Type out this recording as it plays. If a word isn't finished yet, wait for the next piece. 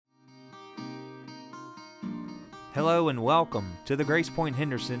Hello and welcome to the Grace Point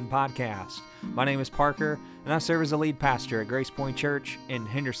Henderson podcast. My name is Parker and I serve as a lead pastor at Grace Point Church in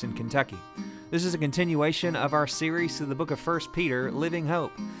Henderson, Kentucky. This is a continuation of our series through the book of 1 Peter, Living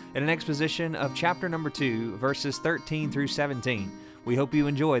Hope, and an exposition of chapter number 2, verses 13 through 17. We hope you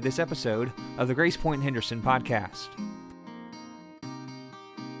enjoy this episode of the Grace Point Henderson podcast. I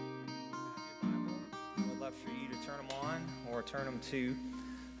would love for you to turn them on or turn them to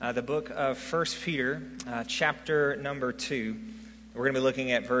the book of 1 Peter, chapter number 2. We're going to be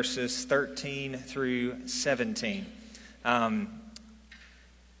looking at verses 13 through 17. We're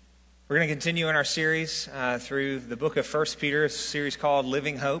going to continue in our series through the book of 1 Peter, a series called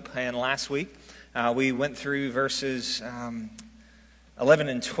Living Hope. And last week we went through verses 11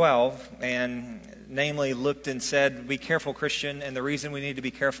 and 12, and namely looked and said, be careful, Christian, and the reason we need to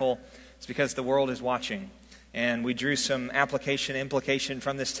be careful is because the world is watching. And we drew some implication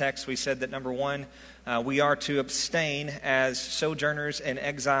from this text. We said that number one, we are to abstain as sojourners and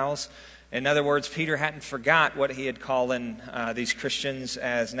exiles. In other words, Peter hadn't forgot what he had called in these Christians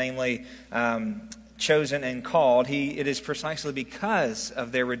as namely chosen and called. It is precisely because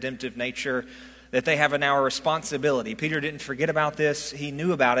of their redemptive nature that they have now a responsibility. Peter didn't forget about this. He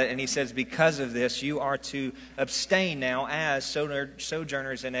knew about it, and he says, because of this, you are to abstain now as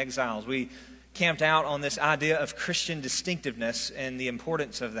sojourners and exiles. We camped out on this idea of Christian distinctiveness and the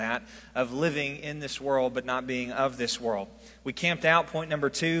importance of that, of living in this world but not being of this world. We camped out, point number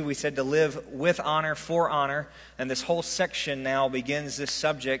 2, we said to live with honor, for honor, and this whole section now begins this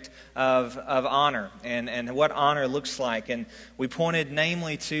subject of honor and what honor looks like. And we pointed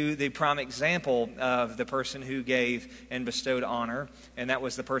namely to the prime example of the person who gave and bestowed honor, and that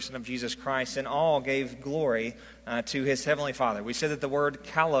was the person of Jesus Christ, and all gave glory to his heavenly Father. We said that the word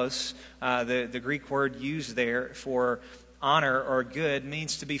kalos, the Greek word used there for honor or good,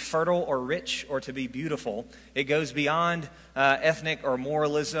 means to be fertile or rich or to be beautiful. It goes beyond ethnic or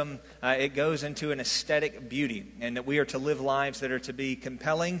moralism. It goes into an aesthetic beauty, and that we are to live lives that are to be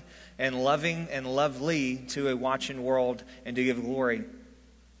compelling and loving and lovely to a watching world and to give glory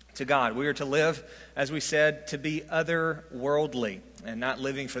to God. We are to live, as we said, to be otherworldly and not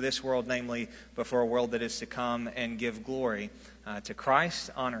living for this world, namely, but for a world that is to come, and give glory to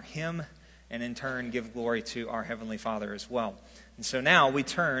Christ, honor Him, and in turn give glory to our Heavenly Father as well. And so now we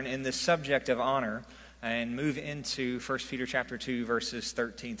turn in this subject of honor and move into 1 Peter chapter 2, verses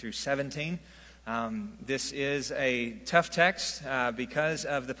 13 through 17. This is a tough text because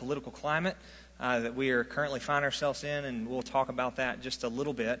of the political climate that we are currently find ourselves in, and we'll talk about that just a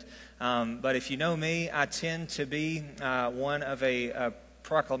little bit. But if you know me, I tend to be one of a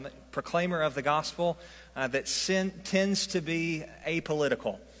proclaimer of the gospel that tends to be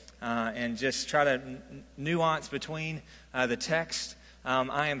apolitical and just try to nuance between the text.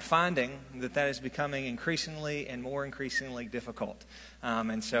 I am finding that is becoming increasingly difficult.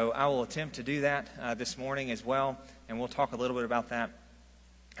 And so I will attempt to do that this morning as well, and we'll talk a little bit about that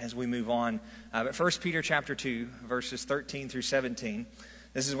as we move on. But 1 Peter chapter 2, verses 13 through 17,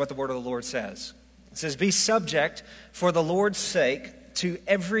 this is what the word of the Lord says. It says, be subject for the Lord's sake to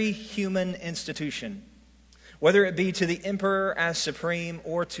every human institution, whether it be to the emperor as supreme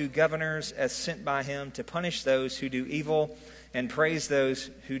or to governors as sent by him to punish those who do evil and praise those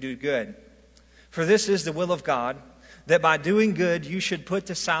who do good. For this is the will of God, that by doing good you should put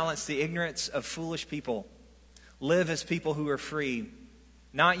to silence the ignorance of foolish people. Live as people who are free,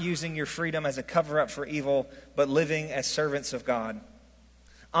 not using your freedom as a cover-up for evil, but living as servants of God.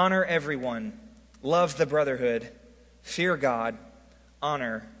 Honor everyone, love the brotherhood, fear God,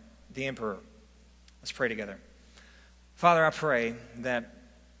 honor the emperor. Let's pray together. Father, I pray that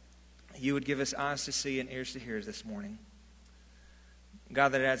you would give us eyes to see and ears to hear this morning. God,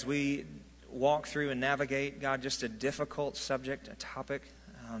 that as we walk through and navigate, God, just a difficult subject, a topic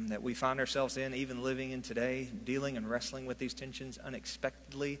that we find ourselves in, even living in today, dealing and wrestling with these tensions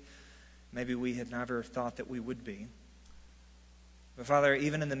unexpectedly. Maybe we had never thought that we would be. But Father,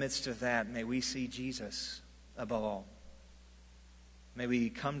 even in the midst of that, may we see Jesus above all. May we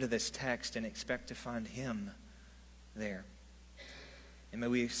come to this text and expect to find Him there. And may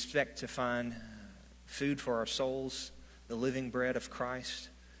we expect to find food for our souls, the living bread of Christ.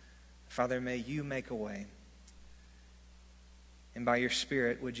 Father, may you make a way. And by your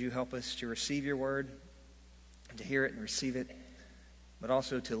Spirit, would you help us to receive your word, and to hear it and receive it, but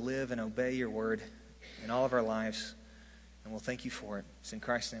also to live and obey your word in all of our lives. And we'll thank you for it. It's in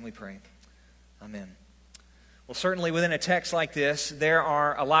Christ's name we pray. Amen. Well, certainly within a text like this, there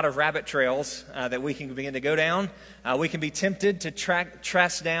are a lot of rabbit trails that we can begin to go down. We can be tempted to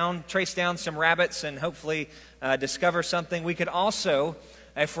trace down some rabbits and hopefully discover something. We could also,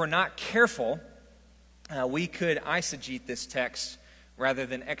 if we're not careful, we could eisegete this text rather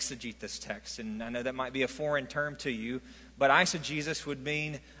than exegete this text. And I know that might be a foreign term to you, but eisegesis would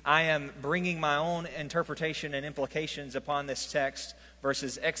mean I am bringing my own interpretation and implications upon this text,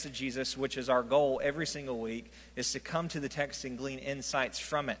 versus exegesis, which is our goal every single week, is to come to the text and glean insights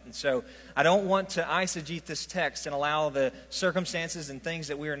from it. And so I don't want to eisegete this text and allow the circumstances and things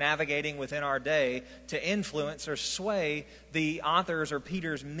that we are navigating within our day to influence or sway the author's or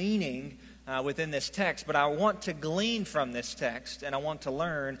Peter's meaning within this text, but I want to glean from this text, and I want to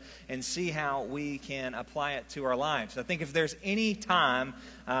learn and see how we can apply it to our lives. I think if there's any time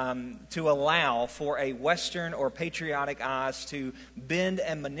to allow for a Western or patriotic eyes to bend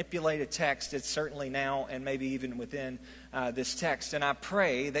and manipulate a text, it's certainly now, and maybe even within this text. And I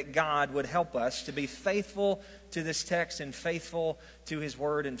pray that God would help us to be faithful to this text and faithful to His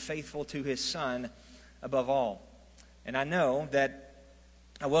Word and faithful to His Son above all. And I know that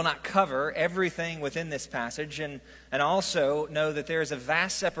I will not cover everything within this passage, and also know that there is a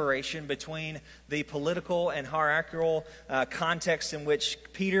vast separation between the political and hierarchical context in which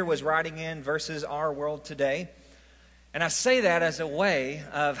Peter was writing in versus our world today. And I say that as a way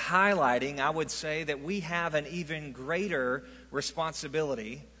of highlighting, I would say, that we have an even greater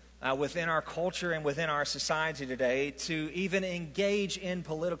responsibility within our culture and within our society today to even engage in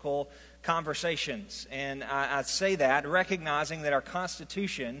political conversations. And I say that recognizing that our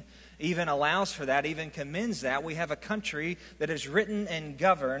Constitution even allows for that, even commends that. We have a country that is written and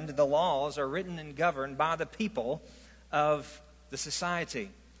governed, the laws are written and governed by the people of the society.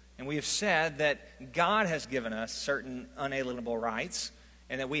 And we have said that God has given us certain unalienable rights,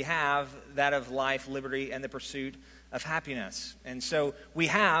 and that we have that of life, liberty, and the pursuit of happiness. And so we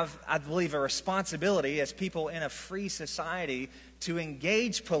have, I believe, a responsibility as people in a free society to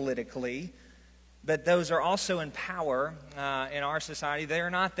engage politically, but those are also in power in our society. They are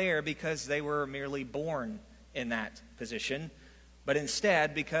not there because they were merely born in that position, but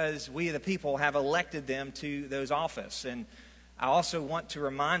instead because we the people have elected them to those office. And I also want to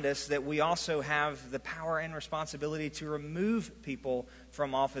remind us that we also have the power and responsibility to remove people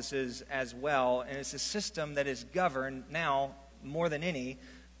from offices as well. And it's a system that is governed now, more than any,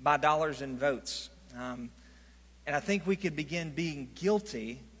 by dollars and votes. And I think we could begin being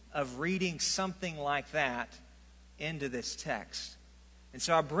guilty of reading something like that into this text. And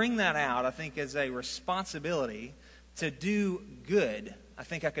so I bring that out, I think, as a responsibility to do good. I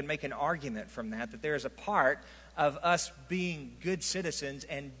think I could make an argument from that there is a part of us being good citizens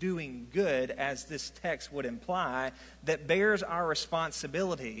and doing good, as this text would imply, that bears our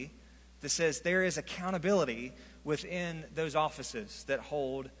responsibility, that says there is accountability within those offices that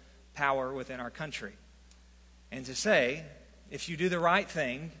hold power within our country. And to say, if you do the right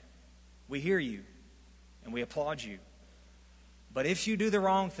thing, we hear you and we applaud you. But if you do the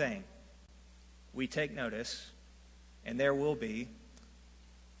wrong thing, we take notice, and there will be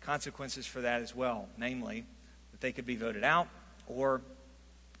consequences for that as well. Namely, that they could be voted out, or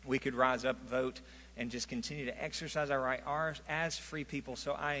we could rise up, vote, and just continue to exercise our right as free people.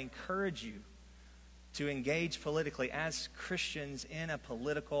 So I encourage you to engage politically as Christians in a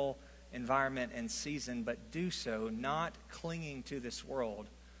political environment and season, but do so not clinging to this world,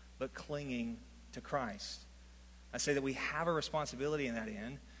 but clinging to Christ. I say that we have a responsibility in that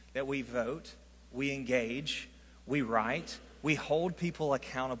end, that we vote, we engage, we write, we hold people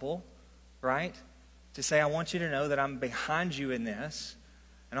accountable, right? To say, I want you to know that I'm behind you in this,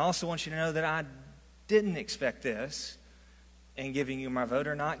 and I also want you to know that I didn't expect this in giving you my vote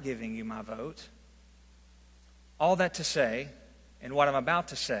or not giving you my vote. All that to say, and what I'm about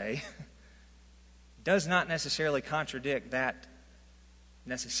to say, does not necessarily contradict that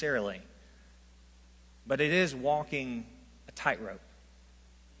necessarily. But it is walking a tightrope.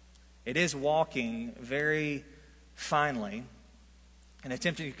 It is walking very finely, and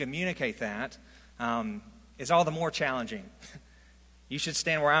attempting to communicate that is all the more challenging. You should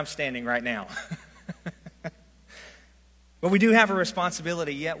stand where I'm standing right now. But we do have a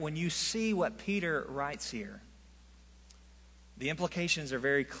responsibility, yet when you see what Peter writes here, the implications are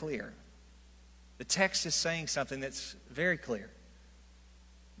very clear. The text is saying something that's very clear.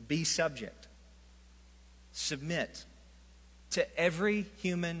 Be subject. Submit to every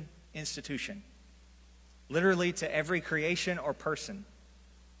human institution. Literally to every creation or person.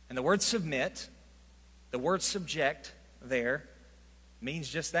 And the word submit, the word subject there, means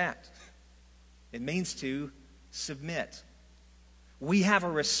just that. It means to submit. We have a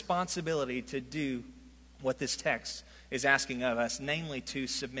responsibility to do what this text is asking of us, namely to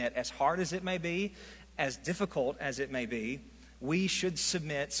submit. As hard as it may be, as difficult as it may be, we should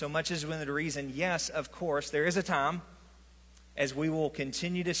submit, so much as within the reason, yes, of course, there is a time, as we will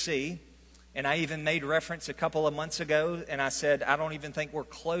continue to see, And I even made reference a couple of months ago, and I said, I don't even think we're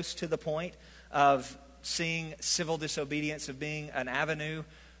close to the point of seeing civil disobedience of being an avenue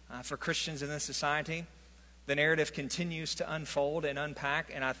for Christians in this society. The narrative continues to unfold and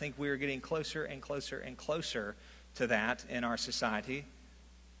unpack, and I think we are getting closer and closer and closer to that in our society.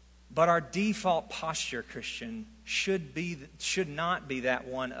 But our default posture, Christian, should not be that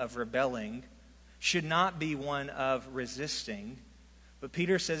one of rebelling, should not be one of resisting. But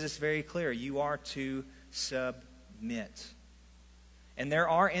Peter says it's very clear. You are to submit. And there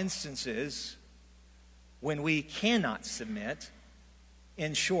are instances when we cannot submit.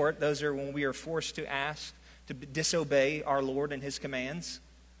 In short, those are when we are forced to ask to disobey our Lord and His commands.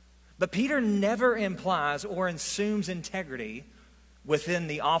 But Peter never implies or assumes integrity within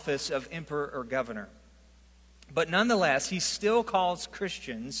the office of emperor or governor. But nonetheless, he still calls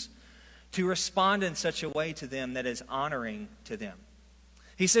Christians to respond in such a way to them that is honoring to them.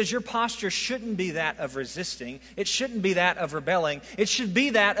 He says your posture shouldn't be that of resisting. It shouldn't be that of rebelling. It should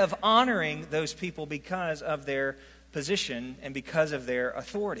be that of honoring those people because of their position and because of their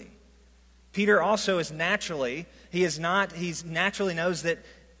authority. Peter also is naturally knows that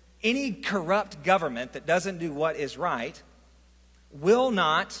any corrupt government that doesn't do what is right will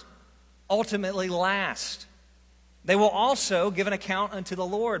not ultimately last. They will also give an account unto the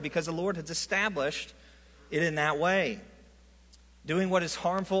Lord because the Lord has established it in that way. Doing what is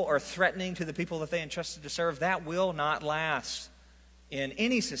harmful or threatening to the people that they entrusted to serve, that will not last in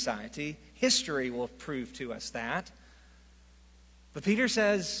any society. History will prove to us that. But Peter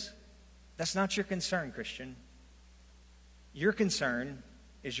says, that's not your concern, Christian. Your concern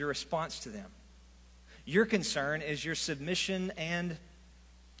is your response to them. Your concern is your submission and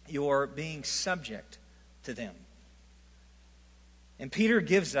your being subject to them. And Peter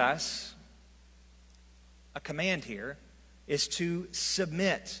gives us a command here, is to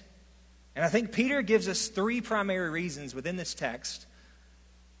submit. And I think Peter gives us three primary reasons within this text,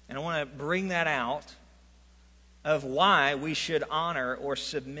 and I want to bring that out, of why we should honor or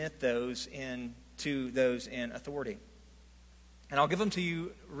submit to those in authority. And I'll give them to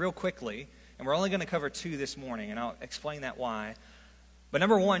you real quickly, and we're only going to cover two this morning, and I'll explain that why. But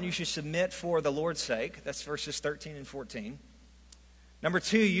number one, you should submit for the Lord's sake. That's verses 13 and 14. Number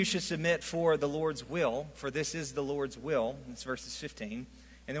two, you should submit for the Lord's will, for this is the Lord's will. That's verses 15.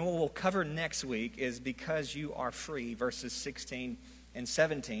 And then what we'll cover next week is because you are free, verses 16 and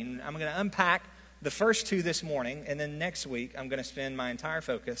 17. I'm going to unpack the first two this morning, and then next week I'm going to spend my entire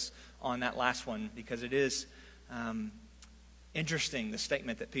focus on that last one because it is interesting, the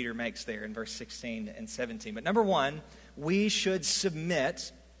statement that Peter makes there in verse 16 and 17. But number one, we should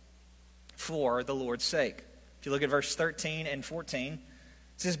submit for the Lord's sake. If you look at verse 13 and 14, it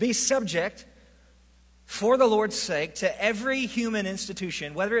says, be subject for the Lord's sake to every human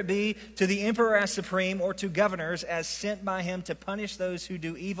institution, whether it be to the emperor as supreme or to governors as sent by him to punish those who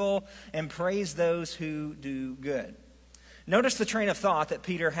do evil and praise those who do good. Notice the train of thought that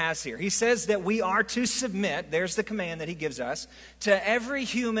Peter has here. He says that we are to submit, there's the command that he gives us, to every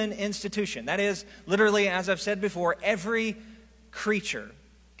human institution. That is, literally, as I've said before, every creature.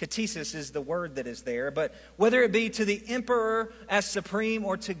 Katesis is the word that is there. But whether it be to the emperor as supreme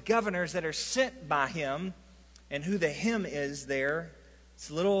or to governors that are sent by him, and who the him is there, it's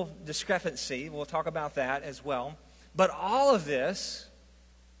a little discrepancy. We'll talk about that as well. But all of this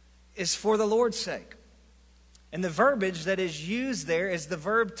is for the Lord's sake. And the verbiage that is used there is the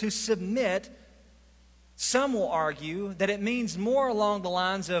verb to submit. Some will argue that it means more along the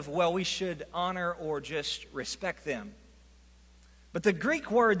lines of, well, we should honor or just respect them. But the Greek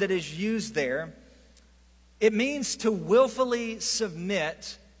word that is used there, it means to willfully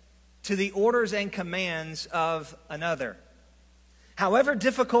submit to the orders and commands of another. However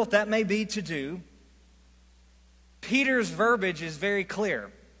difficult that may be to do, Peter's verbiage is very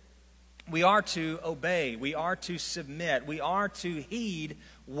clear. We are to obey. We are to submit. We are to heed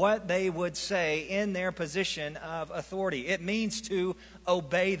what they would say in their position of authority. It means to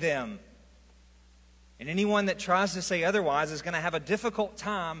obey them. And anyone that tries to say otherwise is going to have a difficult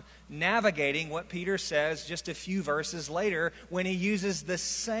time navigating what Peter says just a few verses later when he uses the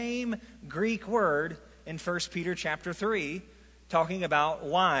same Greek word in 1 Peter chapter 3, talking about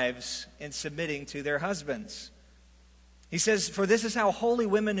wives and submitting to their husbands. He says, for this is how holy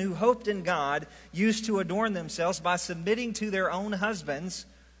women who hoped in God used to adorn themselves by submitting to their own husbands.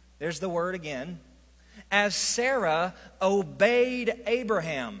 There's the word again. As Sarah obeyed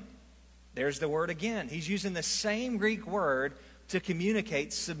Abraham. There's the word again. He's using the same Greek word to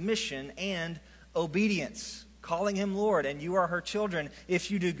communicate submission and obedience, calling him Lord, and you are her children if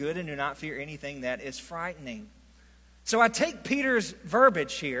you do good and do not fear anything that is frightening. So I take Peter's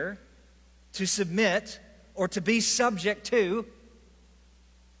verbiage here to submit or to be subject to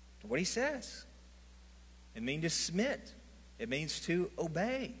what he says. It means to submit. It means to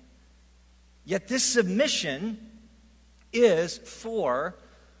obey. Yet this submission is for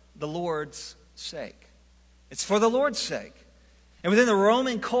the Lord's sake. It's for the Lord's sake. And within the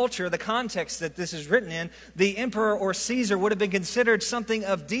Roman culture, the context that this is written in, the emperor or Caesar would have been considered something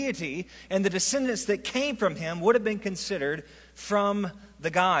of deity, and the descendants that came from him would have been considered from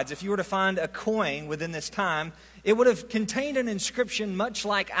the gods. If you were to find a coin within this time, it would have contained an inscription much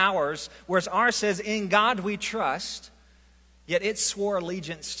like ours, whereas ours says, "In God we trust," yet it swore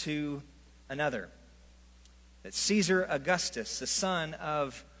allegiance to another. That Caesar Augustus, the son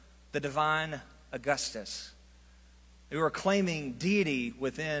of the divine Augustus, who were claiming deity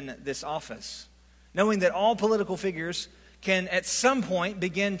within this office, knowing that all political figures can at some point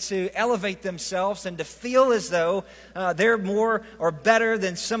begin to elevate themselves and to feel as though they're more or better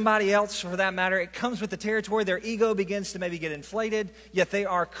than somebody else for that matter. It comes with the territory. Their ego begins to maybe get inflated, yet they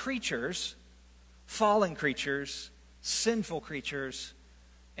are creatures, fallen creatures, sinful creatures,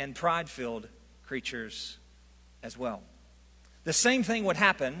 and pride-filled creatures as well. The same thing would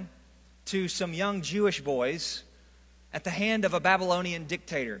happen to some young Jewish boys at the hand of a Babylonian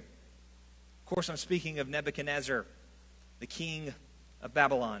dictator. Of course, I'm speaking of Nebuchadnezzar, the king of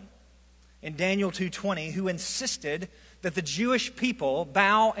Babylon. In Daniel 2:20, who insisted that the Jewish people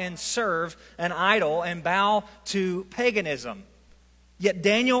bow and serve an idol and bow to paganism. Yet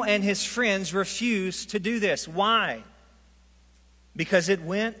Daniel and his friends refused to do this. Why? Because it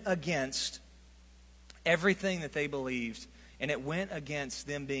went against everything that they believed, and it went against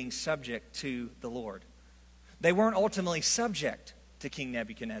them being subject to the Lord. They weren't ultimately subject to King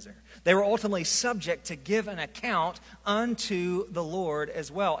Nebuchadnezzar. They were ultimately subject to give an account unto the Lord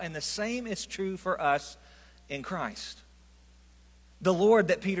as well. And the same is true for us in Christ. The Lord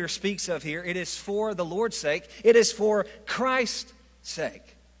that Peter speaks of here, it is for the Lord's sake. It is for Christ's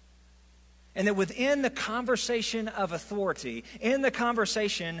sake. And that within the conversation of authority,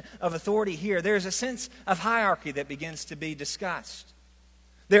 here, there's a sense of hierarchy that begins to be discussed.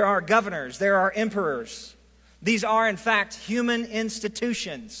 There are governors, there are emperors. These are, in fact, human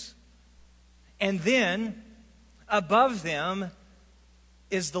institutions. And then, above them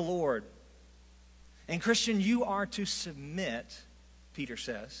is the Lord. And Christian, you are to submit, Peter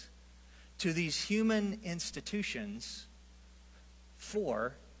says, to these human institutions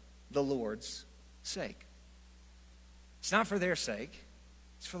for the Lord's sake. It's not for their sake,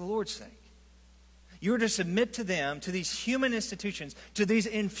 it's for the Lord's sake. You are to submit to them, to these human institutions, to these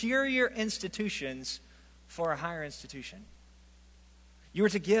inferior institutions for a higher institution. You are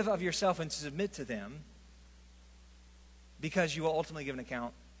to give of yourself and to submit to them because you will ultimately give an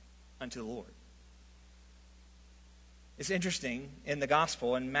account unto the Lord. It's interesting, in the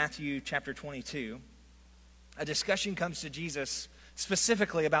gospel, in Matthew chapter 22, a discussion comes to Jesus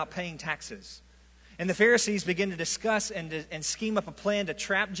specifically about paying taxes. And the Pharisees begin to discuss and scheme up a plan to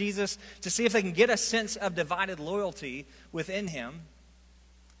trap Jesus to see if they can get a sense of divided loyalty within him.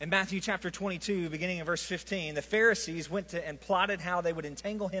 In Matthew chapter 22, beginning in verse 15, the Pharisees went to and plotted how they would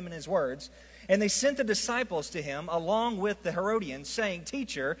entangle him in his words. And they sent the disciples to him along with the Herodians, saying,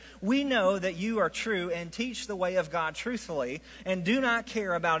 "Teacher, we know that you are true and teach the way of God truthfully, and do not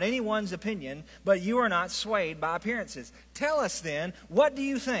care about anyone's opinion, but you are not swayed by appearances. Tell us then, what do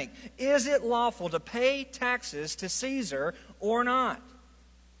you think? Is it lawful to pay taxes to Caesar or not?"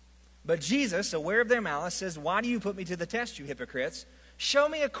 But Jesus, aware of their malice, says, "Why do you put me to the test, you hypocrites? Show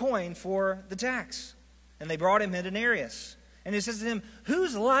me a coin for the tax." And they brought him a denarius. And he says to them,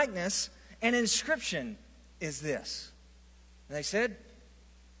 "Whose likeness and inscription is this?" And they said,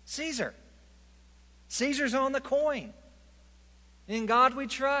 "Caesar." Caesar's on the coin. "In God we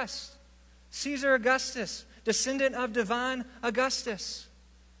trust." Caesar Augustus, descendant of divine Augustus.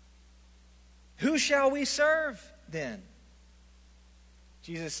 "Who shall we serve then?"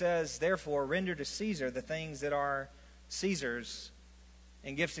 Jesus says, "Therefore render to Caesar the things that are Caesar's,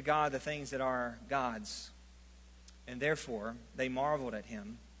 and give to God the things that are God's." And therefore they marveled at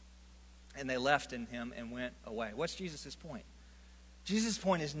him, and they left in him and went away. What's Jesus' point? Jesus'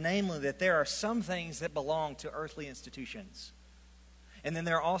 point is namely that there are some things that belong to earthly institutions. And then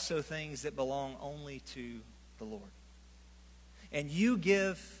there are also things that belong only to the Lord. And you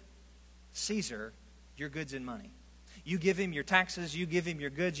give Caesar your goods and money. You give him your taxes, you give him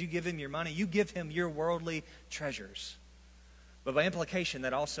your goods, you give him your money, you give him your worldly treasures. But by implication,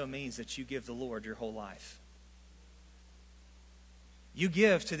 that also means that you give the Lord your whole life. You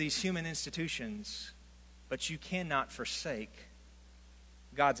give to these human institutions, but you cannot forsake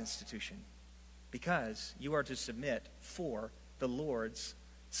God's institution because you are to submit for the Lord's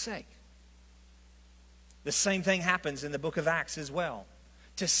sake. The same thing happens in the book of Acts as well.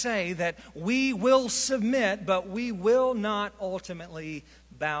 To say that we will submit, but we will not ultimately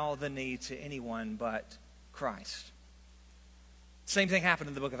bow the knee to anyone but Christ. Same thing happened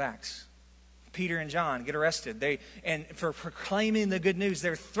in the book of Acts. Peter and John get arrested. And for proclaiming the good news,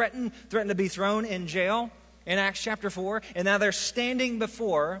 they're threatened to be thrown in jail in Acts chapter 4. And now they're standing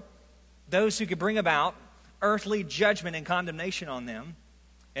before those who could bring about earthly judgment and condemnation on them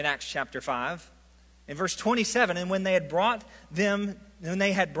in Acts chapter 5. In verse 27, and when they had brought them,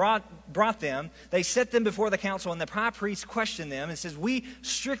 they set them before the council, and the high priest questioned them and says, "We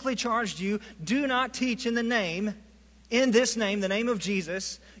strictly charged you, do not teach in this name, the name of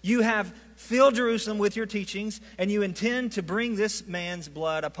Jesus. You have filled Jerusalem with your teachings, and you intend to bring this man's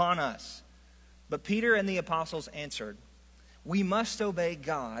blood upon us." But Peter and the apostles answered, "We must obey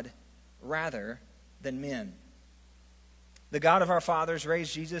God rather than men. The God of our fathers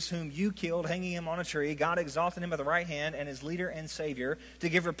raised Jesus, whom you killed, hanging him on a tree. God exalted him at the right hand and his leader and Savior, to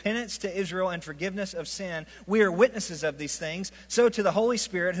give repentance to Israel and forgiveness of sin. We are witnesses of these things. So to the Holy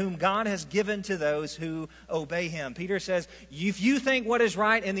Spirit, whom God has given to those who obey him." Peter says, if you think what is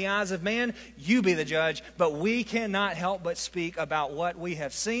right in the eyes of man, you be the judge. But we cannot help but speak about what we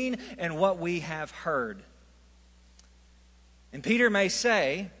have seen and what we have heard. And Peter may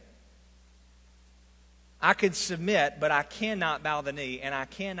say, I could submit, but I cannot bow the knee, and I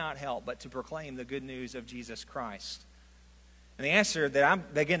cannot help but to proclaim the good news of Jesus Christ. And the answer that I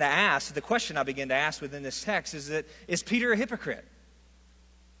begin to ask, the question I begin to ask within this text is Peter a hypocrite?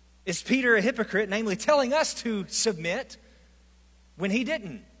 Is Peter a hypocrite, namely telling us to submit when he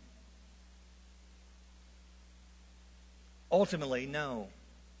didn't? Ultimately, no.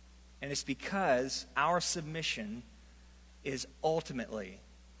 And it's because our submission is ultimately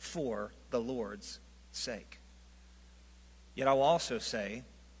for the Lord's sake. Yet I will also say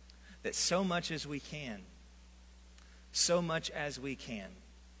that so much as we can,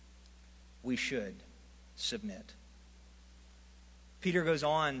 we should submit. Peter goes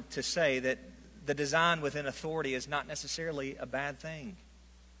on to say that the design within authority is not necessarily a bad thing.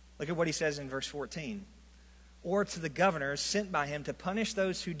 Look at what he says in verse 14. "Or to the governors sent by him to punish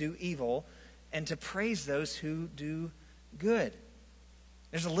those who do evil and to praise those who do good."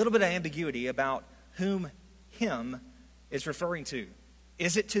 There's a little bit of ambiguity about whom him is referring to.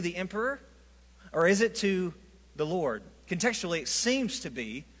 Is it to the emperor or is it to the Lord? Contextually, it seems to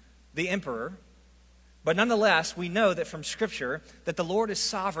be the emperor, but nonetheless, we know that from Scripture that the Lord is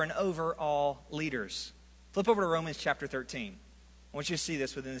sovereign over all leaders. Flip over to Romans chapter 13. I want you to see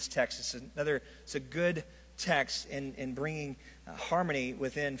this within this text. It's a good text in bringing harmony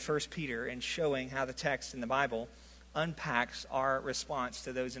within 1 Peter and showing how the text in the Bible unpacks our response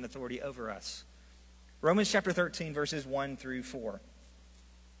to those in authority over us. Romans chapter 13, verses 1 through 4.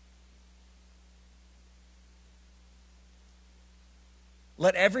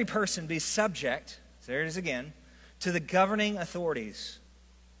 "Let every person be subject," there it is again, "to the governing authorities."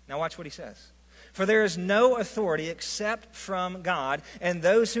 Now watch what he says. "For there is no authority except from God, and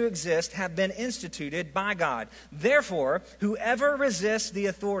those who exist have been instituted by God. Therefore, whoever resists the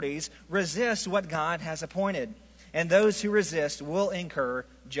authorities resists what God has appointed, and those who resist will incur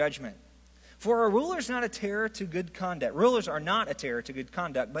judgment. For a ruler is not a terror to good conduct. Rulers are not a terror to good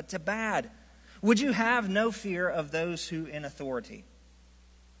conduct, but to bad. Would you have no fear of those who in authority?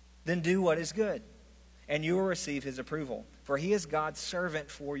 Then do what is good, and you will receive his approval. For he is God's servant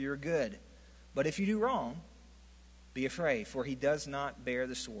for your good. But if you do wrong, be afraid, for he does not bear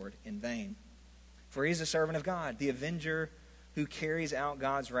the sword in vain. For he is a servant of God, the avenger who carries out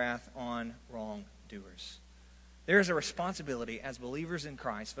God's wrath on wrongdoers." There is a responsibility as believers in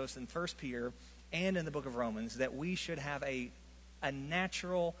Christ, both in 1 Peter and in the book of Romans, that we should have a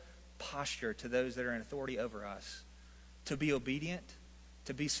natural posture to those that are in authority over us, to be obedient,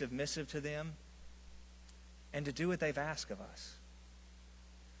 to be submissive to them, and to do what they've asked of us.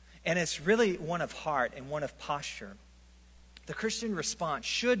 And it's really one of heart and one of posture. The Christian response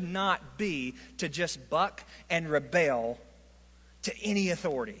should not be to just buck and rebel to any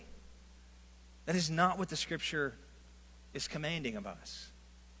authority. That is not what the Scripture is commanding of us.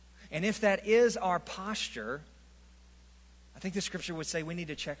 And if that is our posture, I think the Scripture would say we need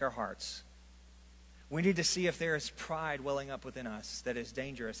to check our hearts. We need to see if there is pride welling up within us that is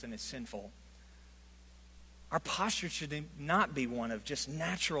dangerous and is sinful. Our posture should not be one of just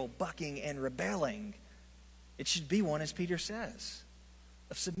natural bucking and rebelling. It should be one, as Peter says,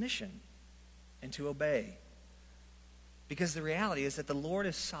 of submission and to obey. Because the reality is that the Lord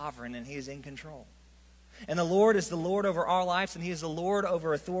is sovereign and he is in control. And the Lord is the Lord over our lives, and he is the Lord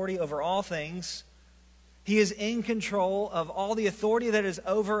over authority over all things. He is in control of all the authority that is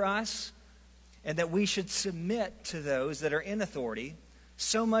over us. and that we should submit to those that are in authority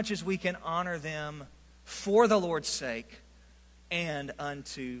so much as we can honor them for the Lord's sake and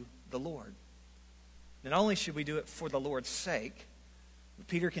unto the Lord. Not only should we do it for the Lord's sake, but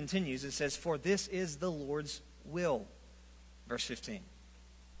Peter continues, it says, for this is the Lord's will. Verse 15.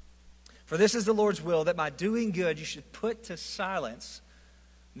 For this is the Lord's will, that by doing good you should put to silence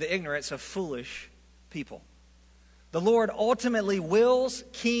the ignorance of foolish people. The Lord ultimately wills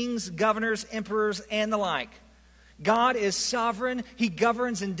kings, governors, emperors, and the like. God is sovereign. He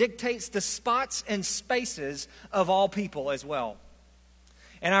governs and dictates the spots and spaces of all people as well.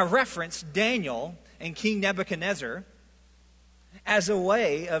 And I referenced Daniel and King Nebuchadnezzar as a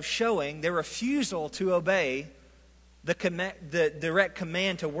way of showing their refusal to obey the direct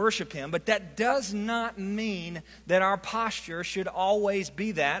command to worship him. But that does not mean that our posture should always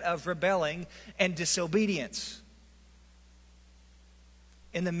be that of rebelling and disobedience.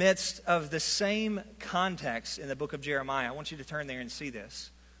 In the midst of the same context in the book of Jeremiah, I want you to turn there and see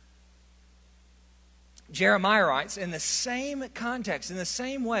this. Jeremiah writes, in the same context, in the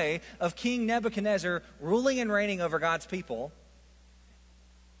same way of King Nebuchadnezzar ruling and reigning over God's people,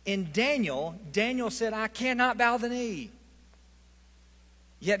 in Daniel said, I cannot bow the knee.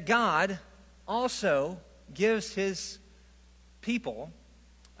 Yet God also gives his people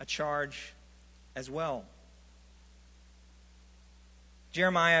a charge as well.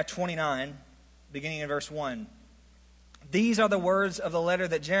 Jeremiah 29, beginning in verse 1. These are the words of the letter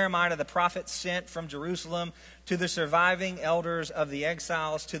that Jeremiah the prophet sent from Jerusalem to the surviving elders of the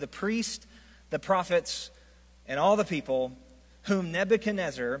exiles, to the priests, the prophets, and all the people whom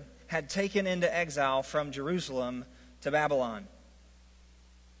Nebuchadnezzar had taken into exile from Jerusalem to Babylon.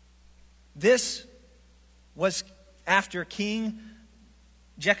 This was after King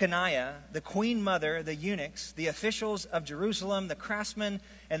Jeconiah, the queen mother, the eunuchs, the officials of Jerusalem, the craftsmen,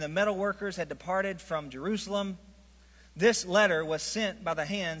 and the metalworkers had departed from Jerusalem. This letter was sent by the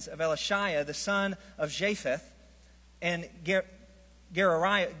hands of Elishiah, the son of Japheth, and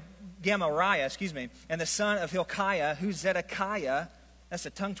Gemariah, and the son of Hilkiah, who Zedekiah, that's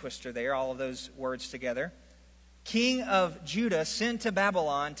a tongue twister there, all of those words together, king of Judah, sent to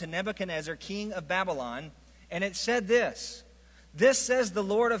Babylon, to Nebuchadnezzar, king of Babylon. And it said this, this says the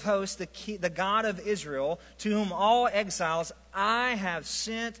Lord of hosts, the God of Israel, to whom all exiles I have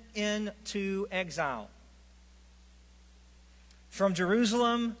sent into exile. From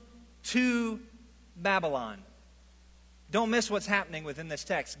Jerusalem to Babylon. Don't miss what's happening within this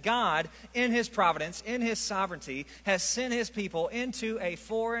text. God, in his providence, in his sovereignty, has sent his people into a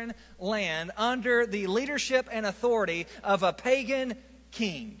foreign land under the leadership and authority of a pagan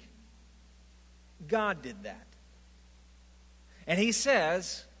king. God did that. And he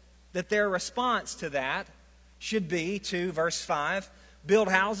says that their response to that should be to, verse 5, build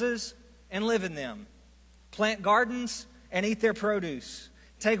houses and live in them. Plant gardens and eat their produce.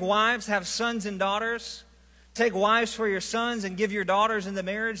 Take wives, have sons and daughters. Take wives for your sons and give your daughters into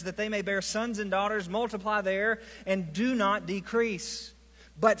marriage, that they may bear sons and daughters. Multiply there and do not decrease.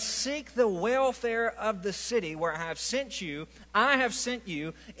 But seek the welfare of the city where I have sent you. I have sent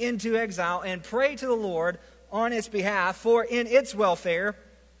you into exile, and pray to the Lord on its behalf, for in its welfare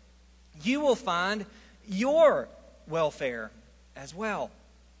you will find your welfare as well.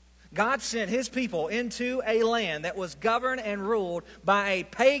 God sent his people into a land that was governed and ruled by a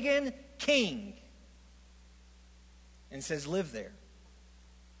pagan king. And says, live there.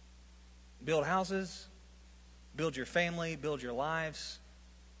 Build houses, build your family, build your lives.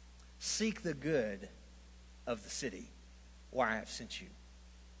 Seek the good of the city where I have sent you.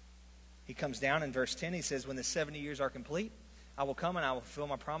 He comes down in verse 10. He says, when the 70 years are complete, I will come and I will fulfill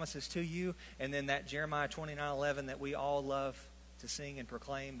my promises to you. And then that Jeremiah 29:11 that we all love to sing and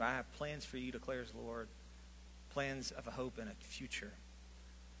proclaim. I have plans for you, declares the Lord. Plans of a hope and a future.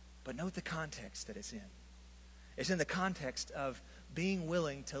 But note the context that it's in. It's in the context of being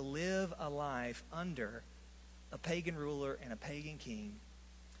willing to live a life under a pagan ruler and a pagan king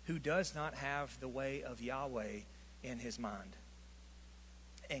who does not have the way of Yahweh in his mind.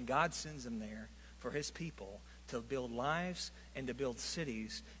 And God sends him there for his people to build lives and to build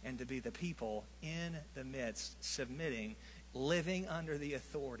cities and to be the people in the midst, submitting, living under the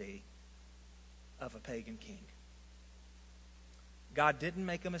authority of a pagan king. God didn't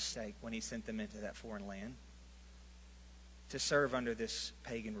make a mistake when he sent them into that foreign land to serve under this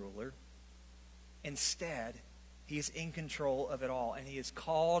pagan ruler. Instead, he is in control of it all, and he has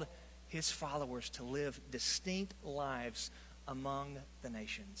called his followers to live distinct lives among the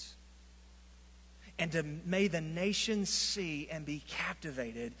nations. And may the nations see and be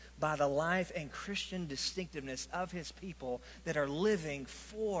captivated by the life and Christian distinctiveness of his people that are living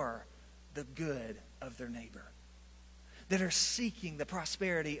for the good of their neighbor, that are seeking the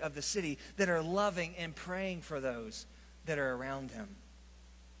prosperity of the city, that are loving and praying for those that are around them.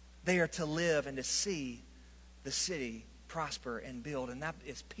 They are to live and to see the city prosper and build. And that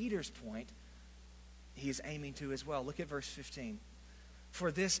is Peter's point he is aiming to as well. Look at verse 15.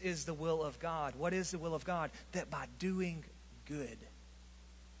 For this is the will of God. What is the will of God? That by doing good,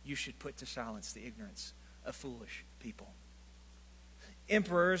 you should put to silence the ignorance of foolish people.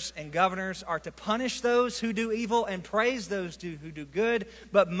 Emperors and governors are to punish those who do evil and praise those who do good.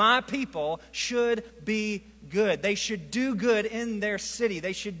 But my people should be good. They should do good in their city.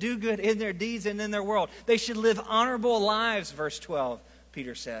 They should do good in their deeds and in their world. They should live honorable lives, verse 12,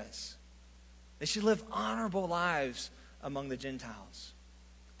 Peter says. They should live honorable lives among the Gentiles.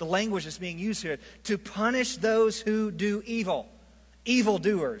 The language that's being used here, to punish those who do evil,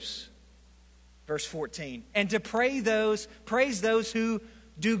 evildoers. Verse 14, and to praise those who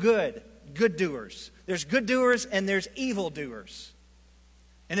do good, good doers. There's good doers and there's evil doers.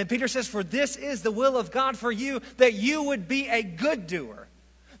 And then Peter says, for this is the will of God for you, that you would be a good doer,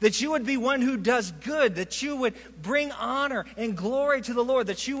 that you would be one who does good, that you would bring honor and glory to the Lord,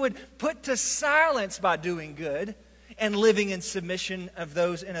 that you would put to silence by doing good and living in submission of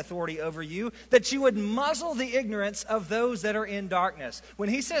those in authority over you, that you would muzzle the ignorance of those that are in darkness. When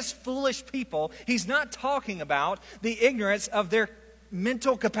he says foolish people, he's not talking about the ignorance of their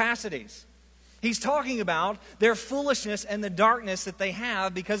mental capacities. He's talking about their foolishness and the darkness that they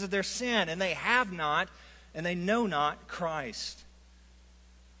have because of their sin, and they have not, and they know not Christ.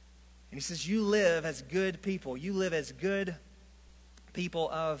 And he says, you live as good people. You live as good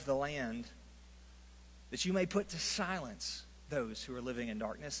people of the land, that you may put to silence those who are living in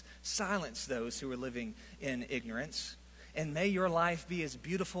darkness, silence those who are living in ignorance, and may your life be as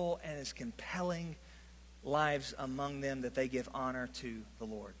beautiful and as compelling lives among them that they give honor to the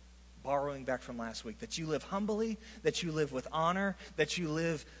Lord. Borrowing back from last week, that you live humbly, that you live with honor, that you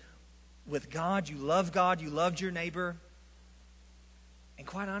live with God, you loved your neighbor. And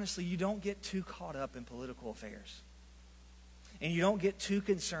quite honestly, you don't get too caught up in political affairs. And you don't get too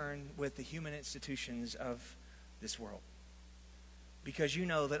concerned with the human institutions of this world. Because you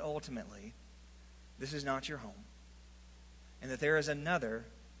know that ultimately, this is not your home. And that there is another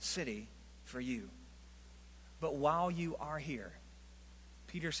city for you. But while you are here,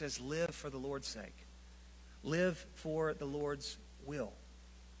 Peter says, live for the Lord's sake. Live for the Lord's will.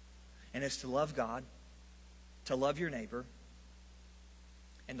 And it's to love God, to love your neighbor,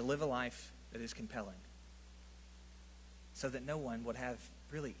 and to live a life that is compelling, so that no one would have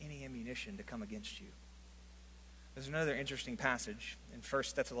really any ammunition to come against you. There's another interesting passage in 1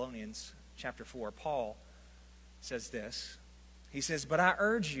 Thessalonians chapter 4. Paul says this. He says, but I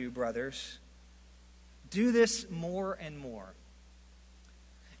urge you, brothers, do this more and more,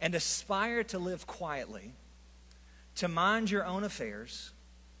 and aspire to live quietly, to mind your own affairs,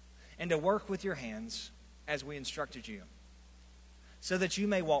 and to work with your hands as we instructed you, so that you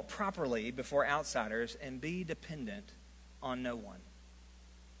may walk properly before outsiders and be dependent on no one.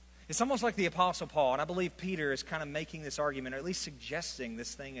 It's almost like the Apostle Paul, and I believe Peter is kind of making this argument, or at least suggesting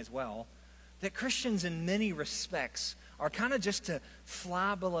this thing as well, that Christians in many respects are kind of just to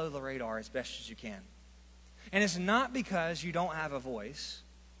fly below the radar as best as you can. And it's not because you don't have a voice,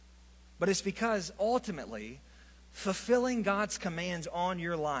 but it's because ultimately fulfilling God's commands on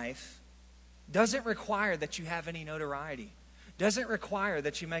your life doesn't require that you have any notoriety, doesn't require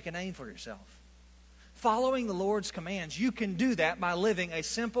that you make a name for yourself. Following the Lord's commands, you can do that by living a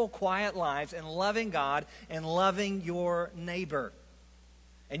simple, quiet life and loving God and loving your neighbor.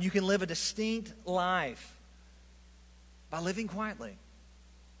 And you can live a distinct life by living quietly.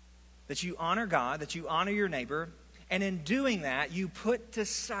 That you honor God, that you honor your neighbor, and in doing that, you put to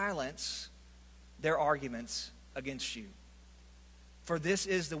silence their arguments against you. For this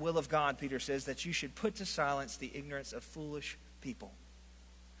is the will of God, Peter says, that you should put to silence the ignorance of foolish people.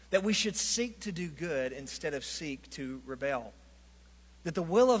 That we should seek to do good instead of seek to rebel. That the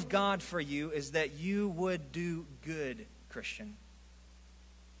will of God for you is that you would do good, Christian.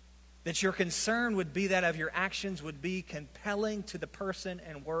 That your concern would be that of your actions would be compelling to the person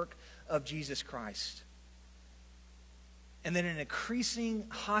and work of Jesus Christ. And that in an increasing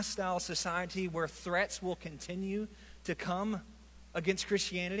hostile society where threats will continue to come against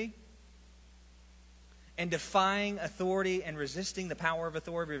Christianity, and defying authority and resisting the power of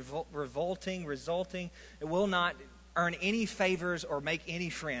authority, resulting, it will not earn any favors or make any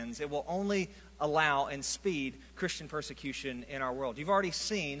friends. It will only allow and speed Christian persecution in our world. You've already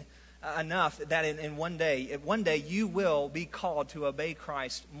seen enough that in one day you will be called to obey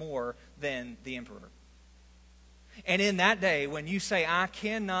Christ more than the emperor. And in that day, when you say, I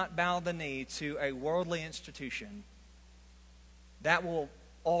cannot bow the knee to a worldly institution, that will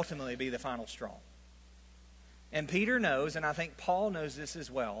ultimately be the final straw. And Peter knows, and I think Paul knows this as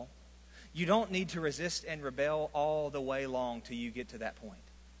well, you don't need to resist and rebel all the way long till you get to that point.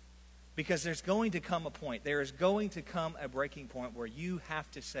 Because there's going to come a point, there is going to come a breaking point where you have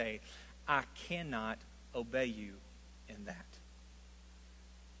to say, I cannot obey you in that.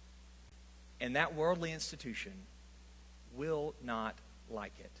 And that worldly institution will not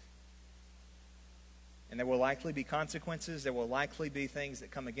like it. And there will likely be consequences, there will likely be things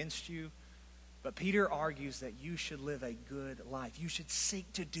that come against you. But Peter argues that you should live a good life. You should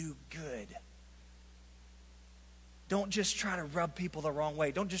seek to do good. Don't just try to rub people the wrong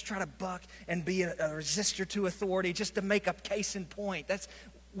way. Don't just try to buck and be a resistor to authority just to make a case in point.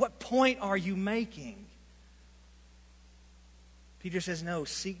 What point are you making? Peter says, no,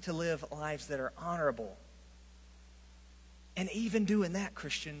 seek to live lives that are honorable. And even doing that,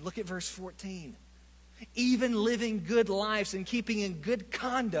 Christian, look at verse 14. Even living good lives and keeping in good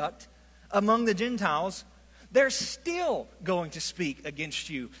conduct among the Gentiles, they're still going to speak against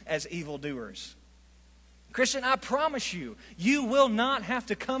you as evildoers. Christian, I promise you, you will not have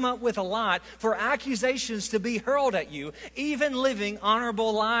to come up with a lot for accusations to be hurled at you. Even living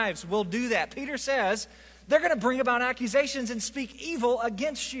honorable lives will do that. Peter says they're going to bring about accusations and speak evil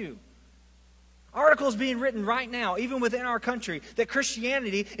against you. Articles being written right now, even within our country, that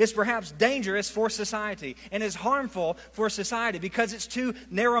Christianity is perhaps dangerous for society and is harmful for society because it's too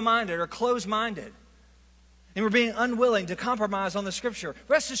narrow-minded or closed-minded. And we're being unwilling to compromise on the Scripture.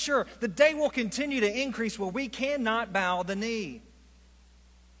 Rest assured, the day will continue to increase where we cannot bow the knee.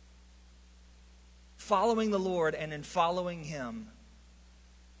 Following the Lord and in following Him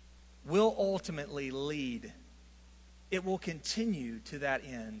will ultimately lead. It will continue to that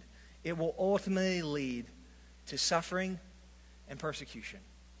end. It will ultimately lead to suffering and persecution.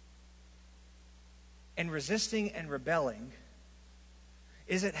 And resisting and rebelling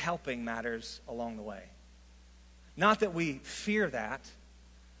isn't helping matters along the way. Not that we fear that,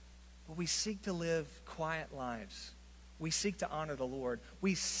 but we seek to live quiet lives. We seek to honor the Lord.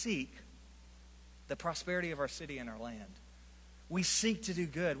 We seek the prosperity of our city and our land. We seek to do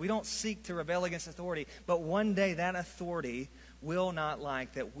good. We don't seek to rebel against authority, but one day that authority will not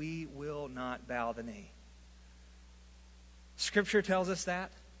like that we will not bow the knee. Scripture tells us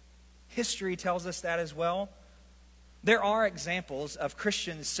that. History tells us that as well. There are examples of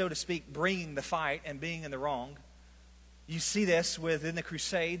Christians, so to speak, bringing the fight and being in the wrong. You see this within the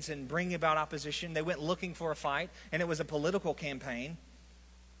Crusades and bringing about opposition. They went looking for a fight, and it was a political campaign.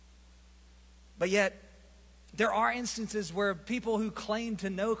 But yet, there are instances where people who claim to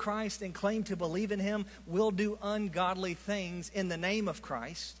know Christ and claim to believe in Him will do ungodly things in the name of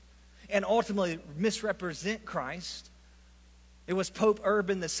Christ and ultimately misrepresent Christ. It was Pope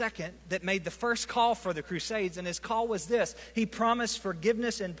Urban II that made the first call for the Crusades, and his call was this. He promised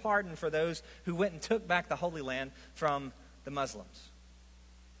forgiveness and pardon for those who went and took back the Holy Land from the Muslims.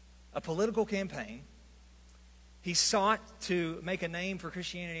 A political campaign. He sought to make a name for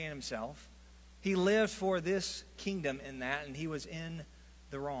Christianity and himself. He lived for this kingdom in that, and he was in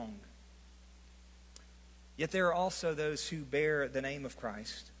the wrong. Yet there are also those who bear the name of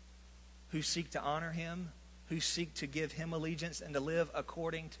Christ, who seek to honor Him, who seek to give Him allegiance and to live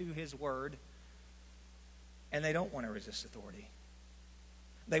according to His word, and they don't want to resist authority.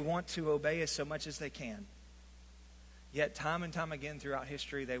 They want to obey as so much as they can. Yet time and time again throughout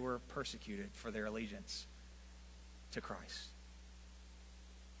history, they were persecuted for their allegiance to Christ.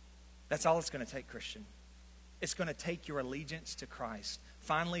 That's all it's going to take, Christian. It's going to take your allegiance to Christ.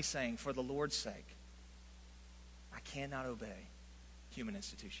 Finally saying, for the Lord's sake, I cannot obey human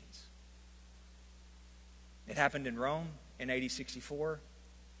institutions. It happened in Rome in AD 64,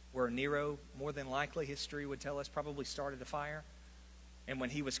 where Nero, more than likely, history would tell us, probably started a fire. And when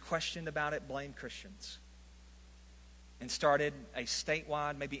he was questioned about it, blamed Christians. And started a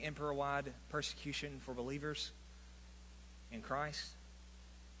statewide, maybe emperor-wide persecution for believers in Christ.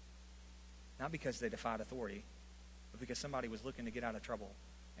 Not because they defied authority, but because somebody was looking to get out of trouble,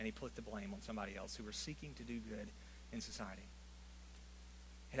 and he put the blame on somebody else who were seeking to do good in society.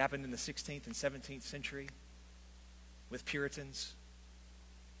 It happened in the 16th and 17th century with Puritans.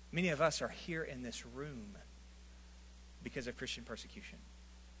 Many of us are here in this room because of Christian persecution,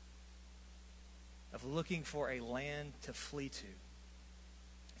 of looking for a land to flee to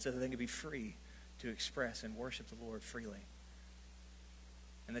so that they could be free to express and worship the Lord freely.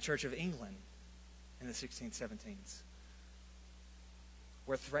 And the Church of England in the 16th, 17th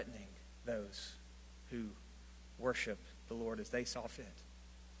were threatening those who worship the Lord as they saw fit.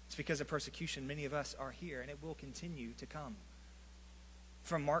 It's because of persecution many of us are here, and it will continue to come.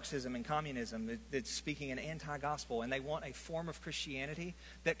 From Marxism and communism that's speaking an anti-gospel, and they want a form of Christianity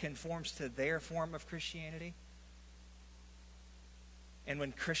that conforms to their form of Christianity. And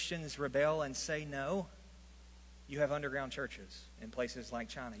when Christians rebel and say no, you have underground churches in places like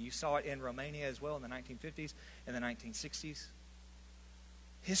China. You saw it in Romania as well in the 1950s and the 1960s.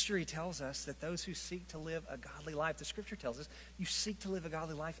 History tells us that those who seek to live a godly life, the Scripture tells us, you seek to live a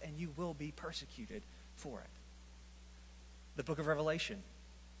godly life and you will be persecuted for it. The book of Revelation,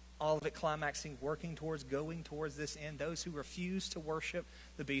 all of it climaxing, working towards, going towards this end. Those who refuse to worship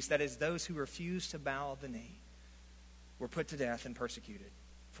the beast, that is, those who refuse to bow the knee, were put to death and persecuted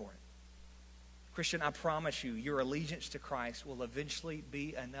for it. Christian, I promise you, your allegiance to Christ will eventually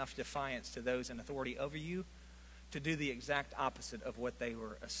be enough defiance to those in authority over you to do the exact opposite of what they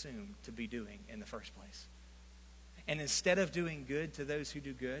were assumed to be doing in the first place. And instead of doing good to those who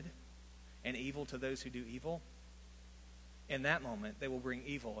do good and evil to those who do evil, in that moment they will bring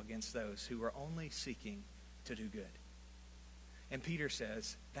evil against those who are only seeking to do good. And Peter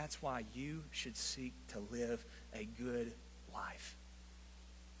says, that's why you should seek to live a good life.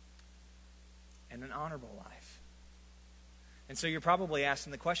 And an honorable life. And so you're probably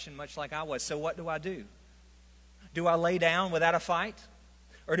asking the question, much like I was, so what do I do? Do I lay down without a fight?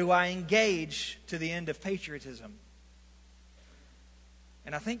 Or do I engage to the end of patriotism?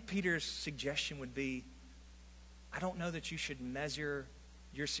 And I think Peter's suggestion would be, I don't know that you should measure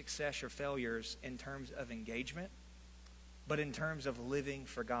your success or failures in terms of engagement, but in terms of living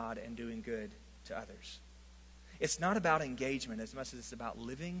for God and doing good to others. It's not about engagement as much as it's about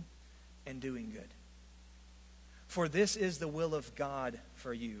living and doing good. For this is the will of God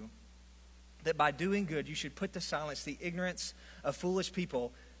for you, that by doing good you should put to silence the ignorance of foolish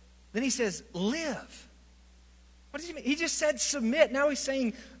people. Then he says, live. What does he mean? He just said submit. Now he's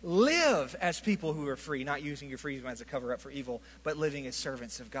saying live as people who are free, not using your freedom as a cover-up for evil, but living as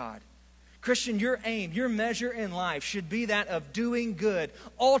servants of God. Christian, your aim, your measure in life should be that of doing good,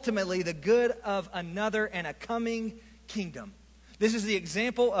 ultimately the good of another and a coming kingdom. This is the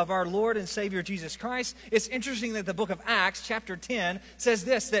example of our Lord and Savior Jesus Christ. It's interesting that the book of Acts, chapter 10, says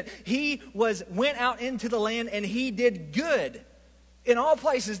this, that he went out into the land and he did good in all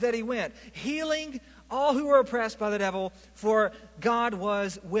places that he went, healing all who were oppressed by the devil, for God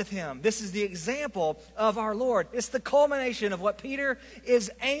was with him. This is the example of our Lord. It's the culmination of what Peter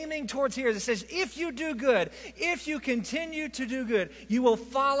is aiming towards here. It says, if you do good, if you continue to do good, you will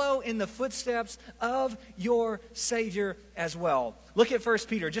follow in the footsteps of your Savior as well. Look at 1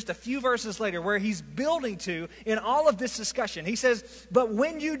 Peter, just a few verses later, where he's building to in all of this discussion. He says, but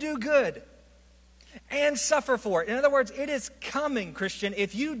when you do good, and suffer for it. In other words, it is coming, Christian.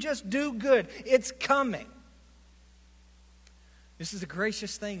 If you just do good, it's coming. This is a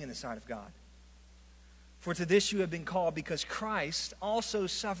gracious thing in the sight of God. For to this you have been called, because Christ also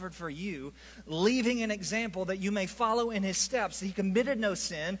suffered for you, leaving an example that you may follow in his steps. He committed no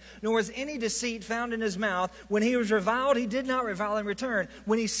sin, nor was any deceit found in his mouth. When he was reviled, he did not revile in return.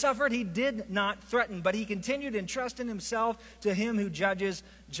 When he suffered, he did not threaten, but he continued entrusting himself to him who judges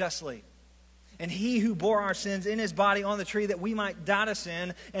justly. And he who bore our sins in his body on the tree, that we might die to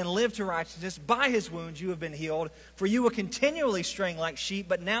sin and live to righteousness, by his wounds you have been healed. For you were continually straying like sheep,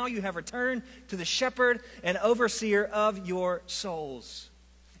 but now you have returned to the shepherd and overseer of your souls.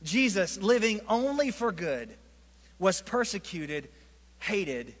 Jesus, living only for good, was persecuted,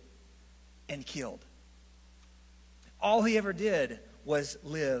 hated, and killed. All he ever did was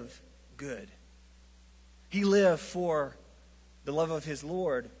live good. He lived for the love of his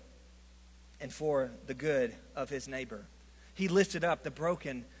Lord and for the good of his neighbor. He lifted up the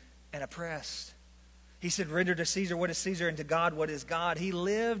broken and oppressed. He said, render to Caesar what is Caesar, and to God what is God. He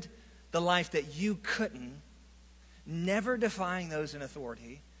lived the life that you couldn't, never defying those in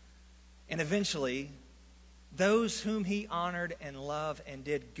authority. And eventually, those whom he honored and loved and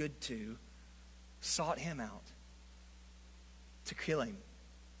did good to sought him out to kill him,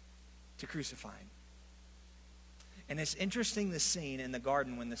 to crucify him. And it's interesting, the scene in the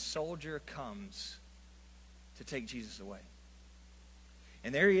garden when the soldier comes to take Jesus away.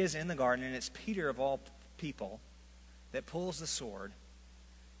 And there he is in the garden, and it's Peter of all people that pulls the sword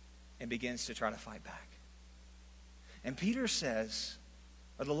and begins to try to fight back. And Peter says,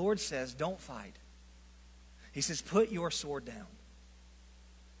 or the Lord says, don't fight. He says, put your sword down.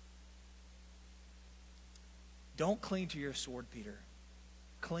 Don't cling to your sword, Peter.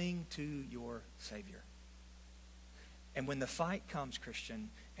 Cling to your Savior. And when the fight comes, Christian,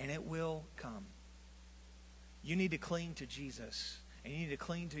 and it will come, you need to cling to Jesus, and you need to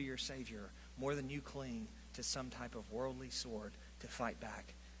cling to your Savior more than you cling to some type of worldly sword to fight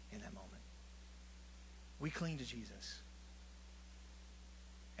back in that moment. We cling to Jesus.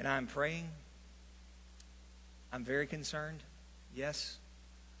 And I'm praying. I'm very concerned. Yes.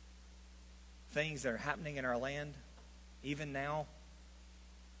 Things that are happening in our land, even now.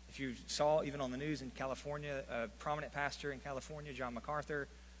 If you saw, even on the news in California, a prominent pastor in California, John MacArthur,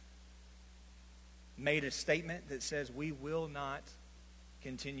 made a statement that says we will not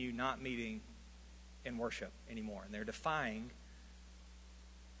continue not meeting in worship anymore. And they're defying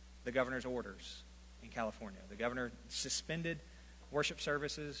the governor's orders in California. The governor suspended worship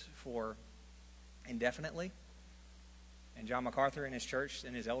services for indefinitely. And John MacArthur and his church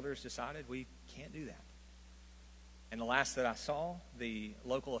and his elders decided we can't do that. And the last that I saw, the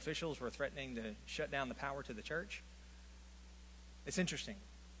local officials were threatening to shut down the power to the church. It's interesting.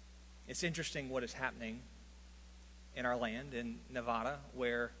 It's interesting what is happening in our land, in Nevada,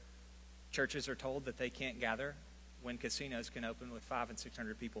 where churches are told that they can't gather when casinos can open with 500 and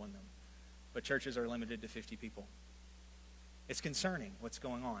 600 people in them. But churches are limited to 50 people. It's concerning what's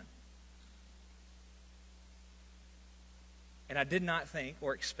going on. And I did not think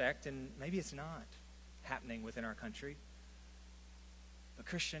or expect, and maybe it's not happening within our country. But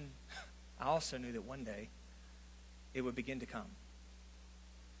Christian, I also knew that one day it would begin to come.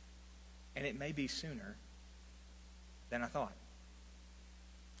 And it may be sooner than I thought.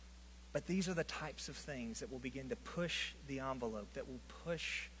 But these are the types of things that will begin to push the envelope, that will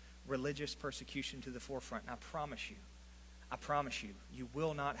push religious persecution to the forefront. And I promise you, you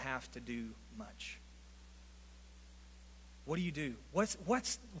will not have to do much. What do you do? What's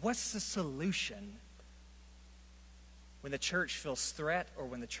the solution when the church feels threat, or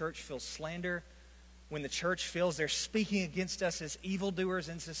when the church feels slander, when the church feels they're speaking against us as evildoers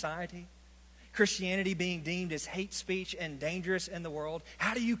in society? Christianity being deemed as hate speech and dangerous in the world.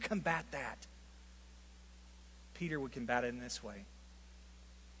 How do you combat that? Peter would combat it in this way.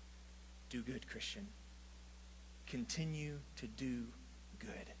 Do good, Christian. Continue to do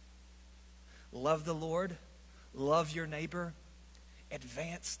good. Love the Lord. Love your neighbor.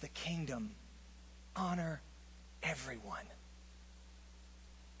 Advance the kingdom. Honor everyone.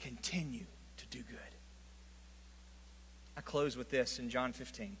 Continue to do good. I close with this in John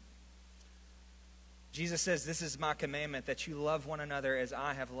 15. Jesus says, "This is my commandment, that you love one another as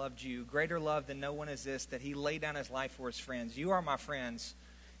I have loved you. Greater love than no one is this, that he laid down his life for his friends. You are my friends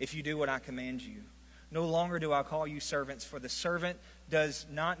if you do what I command you. No longer do I call you servants, for the servant does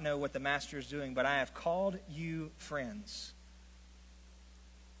not know what the master is doing, but I have called you friends.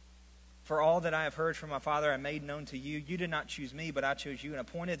 For all that I have heard from my Father I made known to you. You did not choose me, but I chose you and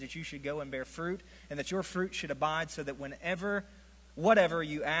appointed that you should go and bear fruit, and that your fruit should abide, so that whatever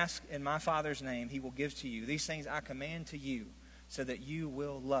you ask in my Father's name, he will give to you. These things I command to you, so that you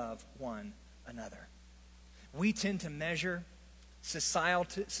will love one another." We tend to measure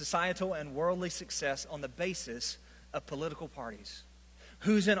societal and worldly success on the basis of political parties.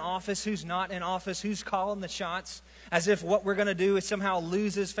 Who's in office, who's not in office, who's calling the shots, as if what we're going to do is somehow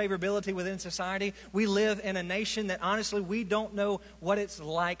loses favorability within society. We live in a nation that honestly we don't know what it's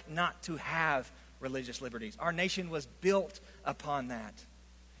like not to have religious liberties. Our nation was built upon that.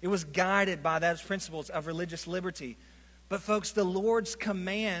 It was guided by those principles of religious liberty. But folks, the Lord's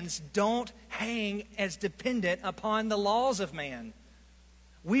commands don't hang as dependent upon the laws of man.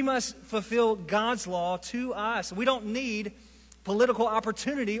 We must fulfill God's law to us. We don't need political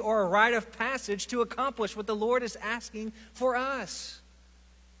opportunity or a rite of passage to accomplish what the Lord is asking for us.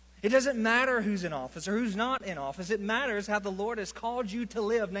 It doesn't matter who's in office or who's not in office. It matters how the Lord has called you to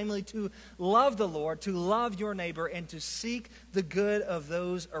live, namely to love the Lord, to love your neighbor, and to seek the good of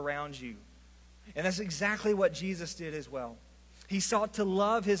those around you. And that's exactly what Jesus did as well. He sought to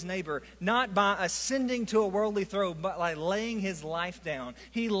love his neighbor, not by ascending to a worldly throne, but by laying his life down.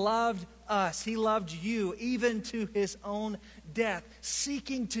 He loved us. He loved you, even to his own death,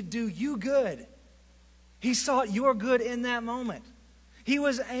 seeking to do you good. He sought your good in that moment. He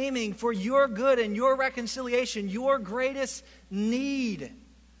was aiming for your good and your reconciliation, your greatest need.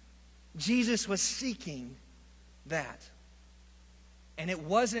 Jesus was seeking that. And it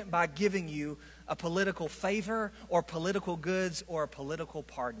wasn't by giving you a political favor or political goods or a political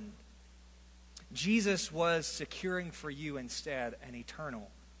pardon. Jesus was securing for you instead an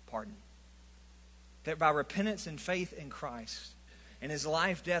eternal pardon. That by repentance and faith in Christ and his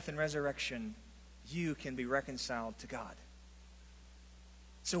life, death, and resurrection, you can be reconciled to God.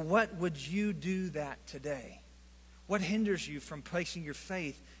 So what would you do that today? What hinders you from placing your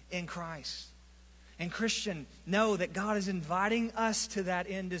faith in Christ? And Christian, know that God is inviting us to that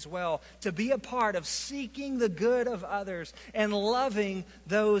end as well, to be a part of seeking the good of others and loving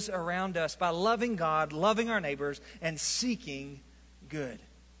those around us by loving God, loving our neighbors, and seeking good.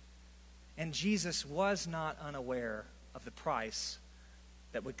 And Jesus was not unaware of the price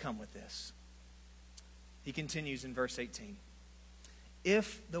that would come with this. He continues in verse 18.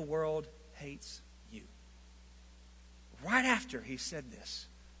 If the world hates you. Right after he said this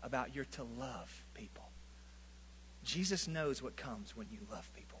about you're to love people. Jesus knows what comes when you love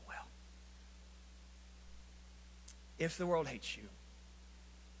people well. If the world hates you,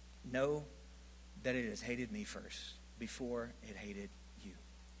 know that it has hated me first before it hated you.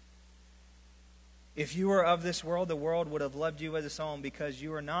 If you were of this world, the world would have loved you as its own, because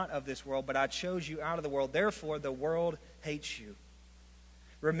you are not of this world, but I chose you out of the world. Therefore, the world hates you.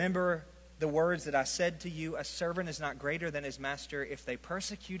 Remember the words that I said to you, a servant is not greater than his master. If they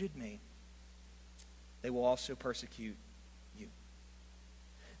persecuted me, they will also persecute you.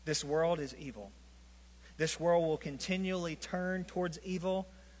 This world is evil. This world will continually turn towards evil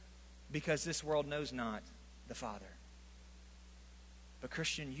because this world knows not the Father. But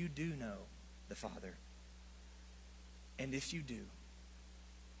Christian, you do know the Father. And if you do,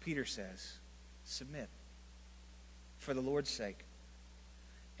 Peter says, submit for the Lord's sake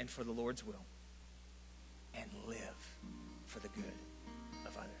and for the Lord's will, and live for the good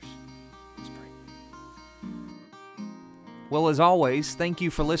of others. Let's pray. Well, as always, thank you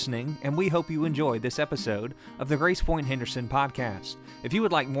for listening, and we hope you enjoyed this episode of the Grace Point Henderson podcast. If you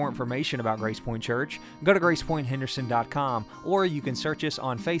would like more information about Grace Point Church, go to gracepointhenderson.com, or you can search us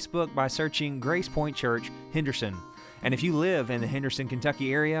on Facebook by searching Grace Point Church Henderson. And if you live in the Henderson,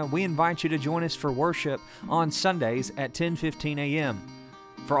 Kentucky area, we invite you to join us for worship on Sundays at 10:15 a.m.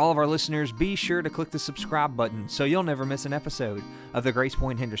 For all of our listeners, be sure to click the subscribe button so you'll never miss an episode of the Grace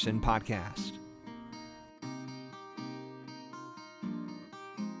Point Henderson podcast.